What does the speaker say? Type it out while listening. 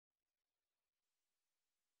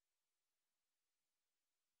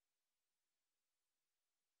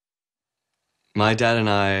My dad and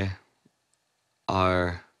I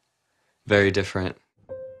are very different.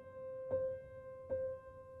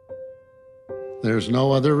 There's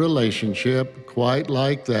no other relationship quite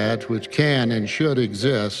like that which can and should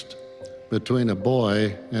exist between a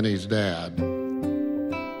boy and his dad.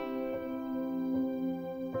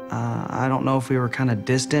 I don't know if we were kind of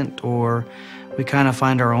distant or we kind of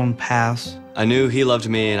find our own paths. I knew he loved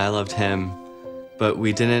me and I loved him, but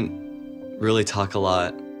we didn't really talk a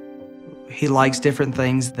lot. He likes different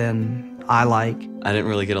things than I like. I didn't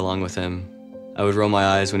really get along with him. I would roll my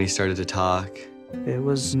eyes when he started to talk. It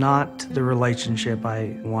was not the relationship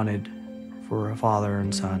I wanted for a father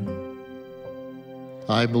and son.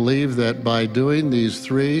 I believe that by doing these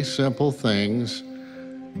three simple things,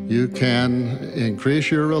 you can increase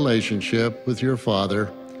your relationship with your father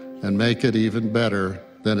and make it even better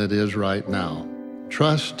than it is right now.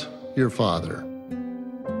 Trust your father.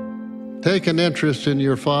 Take an interest in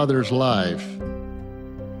your father's life.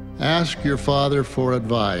 Ask your father for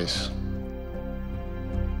advice.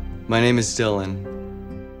 My name is Dylan,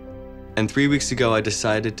 and 3 weeks ago I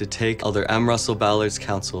decided to take Elder M. Russell Ballard's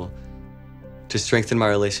counsel to strengthen my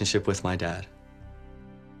relationship with my dad.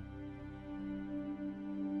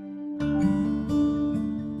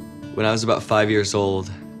 When I was about 5 years old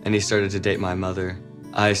and he started to date my mother,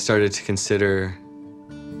 I started to consider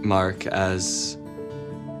Mark as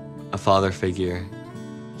a father figure.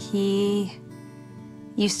 He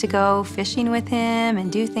used to go fishing with him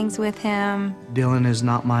and do things with him. Dylan is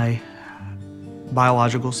not my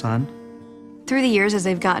biological son. Through the years, as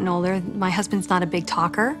they've gotten older, my husband's not a big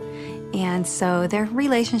talker, and so their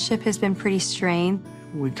relationship has been pretty strained.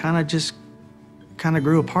 We kind of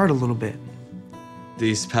grew apart a little bit.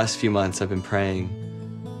 These past few months I've been praying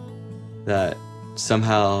that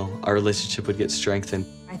somehow our relationship would get strengthened.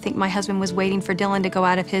 I think my husband was waiting for Dylan to go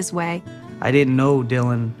out of his way. I didn't know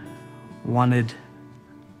Dylan wanted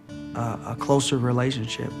a closer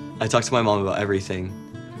relationship. I talked to my mom about everything,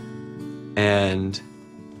 and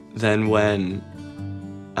then when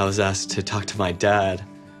I was asked to talk to my dad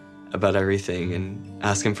about everything and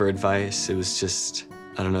ask him for advice, it was just,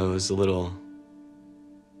 I don't know, it was a little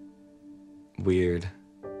weird.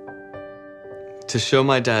 To show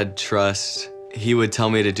my dad trust, he would tell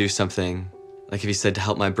me to do something, like if he said to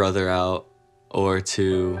help my brother out or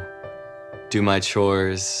to do my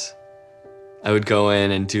chores, I would go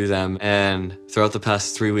in and do them, and throughout the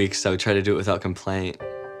past 3 weeks, I would try to do it without complaint.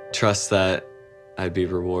 Trust that I'd be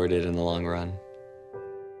rewarded in the long run.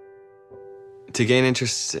 To gain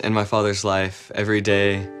interest in my father's life, every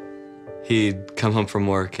day he'd come home from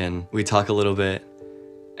work and we'd talk a little bit.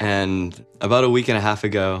 And about a week and a half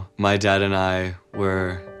ago, my dad and I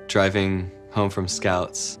were driving home from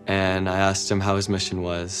Scouts, and I asked him how his mission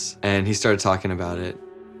was, and he started talking about it.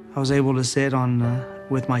 I was able to sit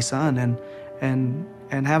with my son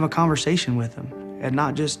and have a conversation with him, and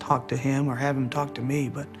not just talk to him or have him talk to me,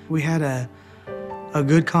 but we had a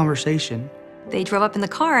good conversation. They drove up in the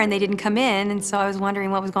car and they didn't come in, and so I was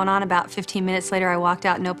wondering what was going on. About 15 minutes later, I walked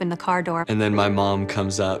out and opened the car door. And then my mom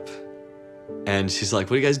comes up and she's like,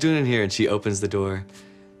 "What are you guys doing in here?" And she opens the door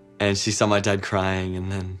and she saw my dad crying,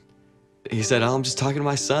 and then he said, "Oh, I'm just talking to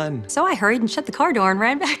my son." So I hurried and shut the car door and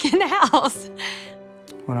ran back in the house.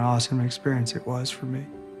 What an awesome experience it was for me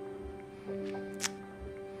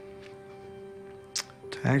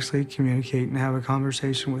to actually communicate and have a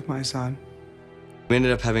conversation with my son. We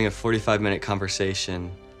ended up having a 45-minute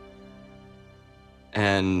conversation,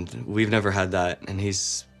 and we've never had that, and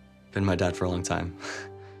he's been my dad for a long time.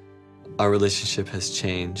 Our relationship has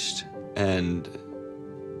changed, and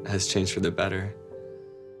has changed for the better.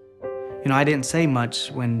 You know, I didn't say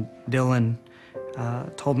much when Dylan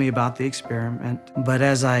told me about the experiment, but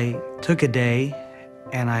as I took a day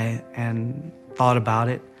and thought about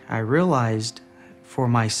it, I realized for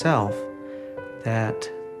myself that,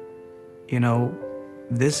 you know,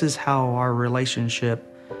 this is how our relationship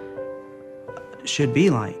should be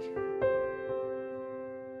like.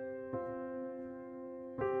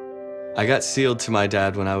 I got sealed to my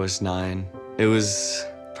dad when I was 9. It was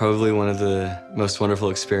probably one of the most wonderful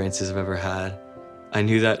experiences I've ever had. I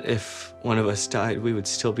knew that if one of us died, we would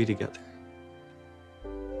still be together.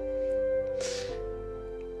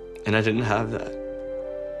 And I didn't have that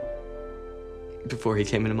before he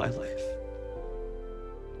came into my life.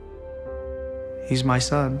 He's my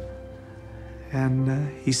son, and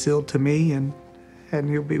he's sealed to me, and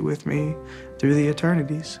he'll be with me through the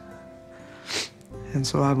eternities. And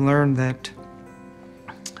so I've learned that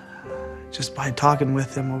just by talking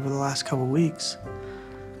with him over the last couple weeks,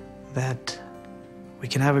 that we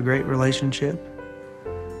can have a great relationship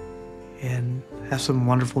and have some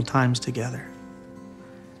wonderful times together.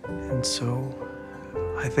 And so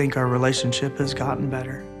I think our relationship has gotten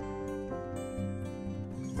better.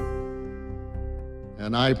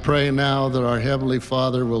 And I pray now that our Heavenly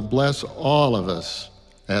Father will bless all of us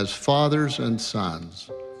as fathers and sons,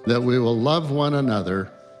 that we will love one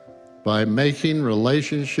another by making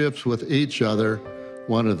relationships with each other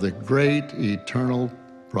one of the great eternal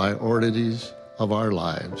priorities of our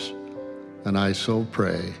lives. And I so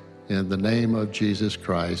pray in the name of Jesus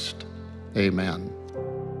Christ, amen.